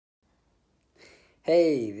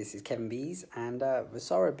Hey, this is Kevin Bees and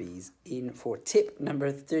Vasara Bees in for tip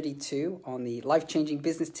number 32 on the life-changing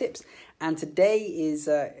business tips. And today is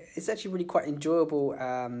it's actually really quite enjoyable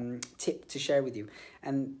tip to share with you.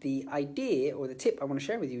 And the idea or the tip I want to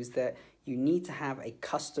share with you is that you need to have a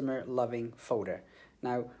customer-loving folder.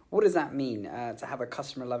 Now, what does that mean to have a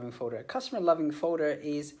customer-loving folder? A customer-loving folder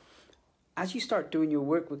is as you start doing your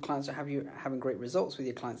work with clients or having great results with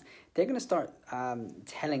your clients, they're going to start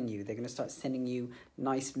telling you, they're going to start sending you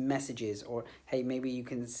nice messages, or hey, maybe you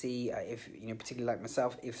can see if, particularly like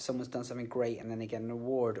myself, if someone's done something great and then they get an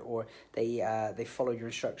award, or they followed your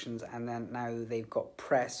instructions and then now they've got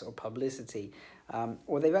press or publicity,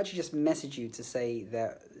 or they've actually just messaged you to say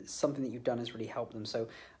that something that you've done has really helped them. So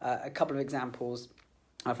a couple of examples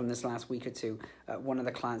from this last week or two, one of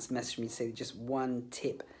the clients messaged me to say that just one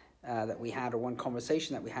tip that we had, or one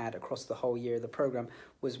conversation that we had across the whole year of the program,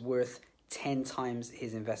 was worth 10 times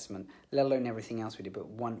his investment, let alone everything else we did, but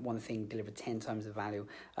one thing delivered 10 times the value.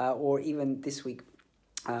 Or even this week,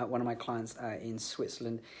 one of my clients in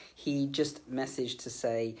Switzerland, he just messaged to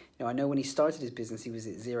say, I know when he started his business, he was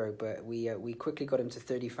at zero, but we quickly got him to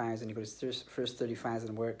 30,000. He got his first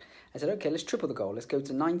 30,000 work. I said, okay, let's triple the goal. Let's go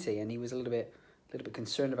to 90. And he was a little bit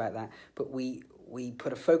concerned about that, but we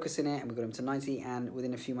put a focus in it and we got him to 90, and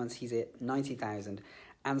within a few months he's at 90,000.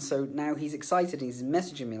 And so now he's excited and he's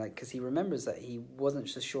messaging me, because he remembers that he wasn't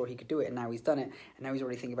so sure he could do it, and now he's done it, and now he's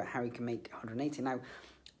already thinking about how he can make 180. Now,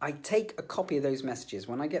 I take a copy of those messages.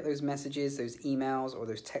 When I get those messages, those emails or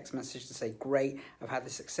those text messages to say, great, I've had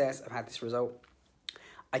this success, I've had this result,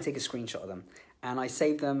 I take a screenshot of them. And I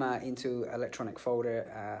save them into electronic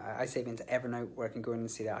folder. I save into Evernote, where I can go in and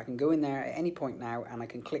see that. I can go in there at any point now and I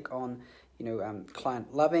can click on,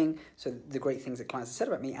 client loving, so the great things that clients have said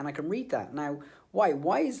about me, and I can read that. Now,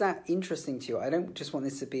 why is that interesting to you? I don't just want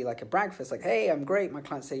this to be like a brag fest, like, hey, I'm great, my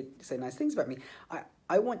clients say nice things about me.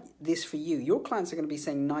 I want this for you. Your clients are going to be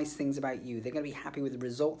saying nice things about you. They're going to be happy with the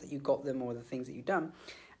result that you got them or the things that you've done.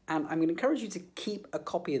 And I'm going to encourage you to keep a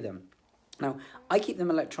copy of them. Now, I keep them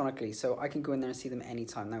electronically, so I can go in there and see them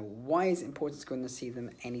anytime. Now, why is it important to go in there and see them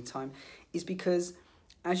anytime? Is because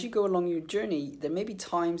as you go along your journey, there may be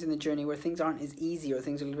times in the journey where things aren't as easy, or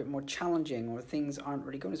things are a little bit more challenging, or things aren't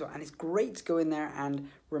really going as well. And it's great to go in there and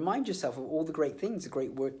remind yourself of all the great things, the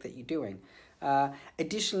great work that you're doing.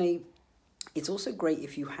 Additionally, it's also great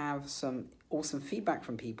if you have some awesome feedback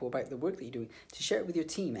from people about the work that you're doing, to share it with your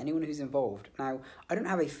team, anyone who's involved. Now, I don't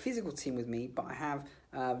have a physical team with me, but I have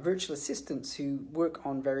virtual assistants who work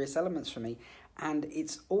on various elements for me, and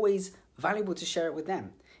it's always valuable to share it with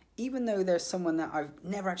them. Even though there's someone that I've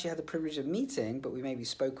never actually had the privilege of meeting, but we maybe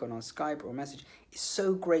spoke on Skype or message, it's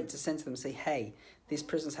so great to send to them and say, hey, this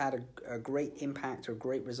person's had a great impact or a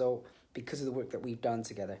great result because of the work that we've done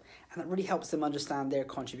together. And that really helps them understand their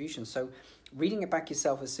contribution. So reading it back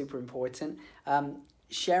yourself is super important.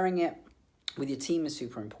 Sharing it with your team is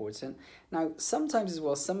super important. Now, sometimes as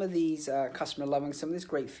well, some of these customer loving, some of this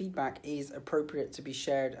great feedback is appropriate to be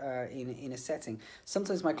shared in a setting.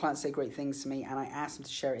 Sometimes my clients say great things to me and I ask them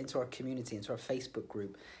to share it into our community, into our Facebook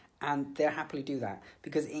group. And they'll happily do that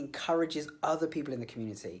because it encourages other people in the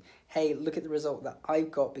community. Hey, look at the result that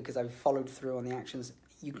I've got because I've followed through on the actions.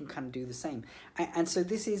 You can kind of do the same. And so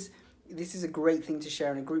this is a great thing to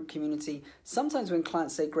share in a group community. Sometimes when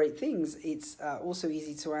clients say great things, it's also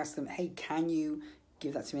easy to ask them, hey, can you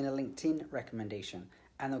give that to me in a LinkedIn recommendation?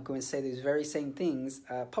 And they'll go and say those very same things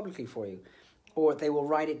publicly for you. Or they will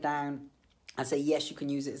write it down and say, yes, you can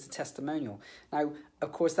use it as a testimonial. Now,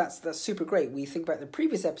 of course, that's super great. We think about the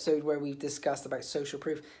previous episode where we discussed about social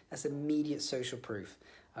proof. That's immediate social proof.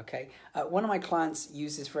 Okay, one of my clients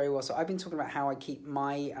uses this very well. So I've been talking about how I keep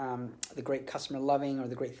my the great customer loving, or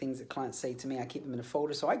the great things that clients say to me. I keep them in a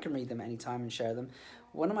folder so I can read them anytime and share them.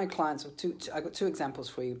 One of my clients, I got two examples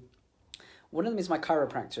for you. One of them is my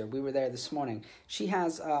chiropractor. We were there this morning. She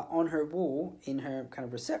has on her wall in her kind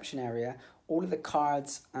of reception area all of the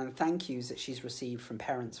cards and thank yous that she's received from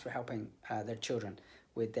parents for helping their children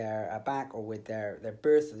with their back or with their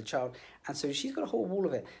birth of the child. And so she's got a whole wall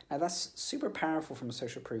of it. Now that's super powerful from a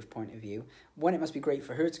social proof point of view. One, it must be great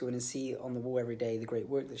for her to go in and see on the wall every day the great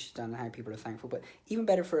work that she's done and how people are thankful. But even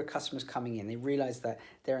better for her customers coming in. They realize that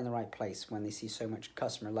they're in the right place when they see so much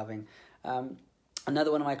customer loving.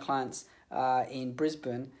 Another one of my clients in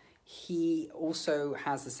Brisbane, he also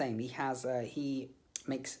has the same. He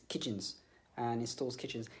makes kitchens and installs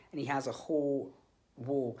kitchens, and he has a whole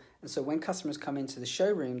wall. And so when customers come into the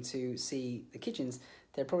showroom to see the kitchens,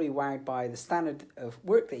 they're probably wowed by the standard of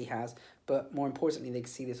work that he has, but more importantly, they can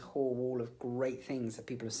see this whole wall of great things that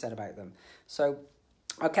people have said about them. So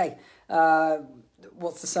Okay,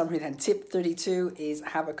 what's the summary then? Tip 32 is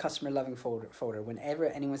have a customer loving folder. Whenever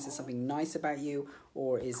anyone says something nice about you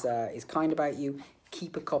or is kind about you,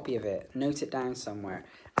 keep a copy of it, note it down somewhere,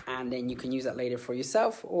 and then you can use that later for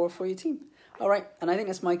yourself or for your team. All right, and I think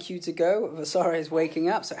that's my cue to go. Vasara is waking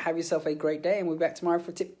up, so have yourself a great day, and we'll be back tomorrow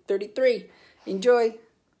for tip 33. Enjoy.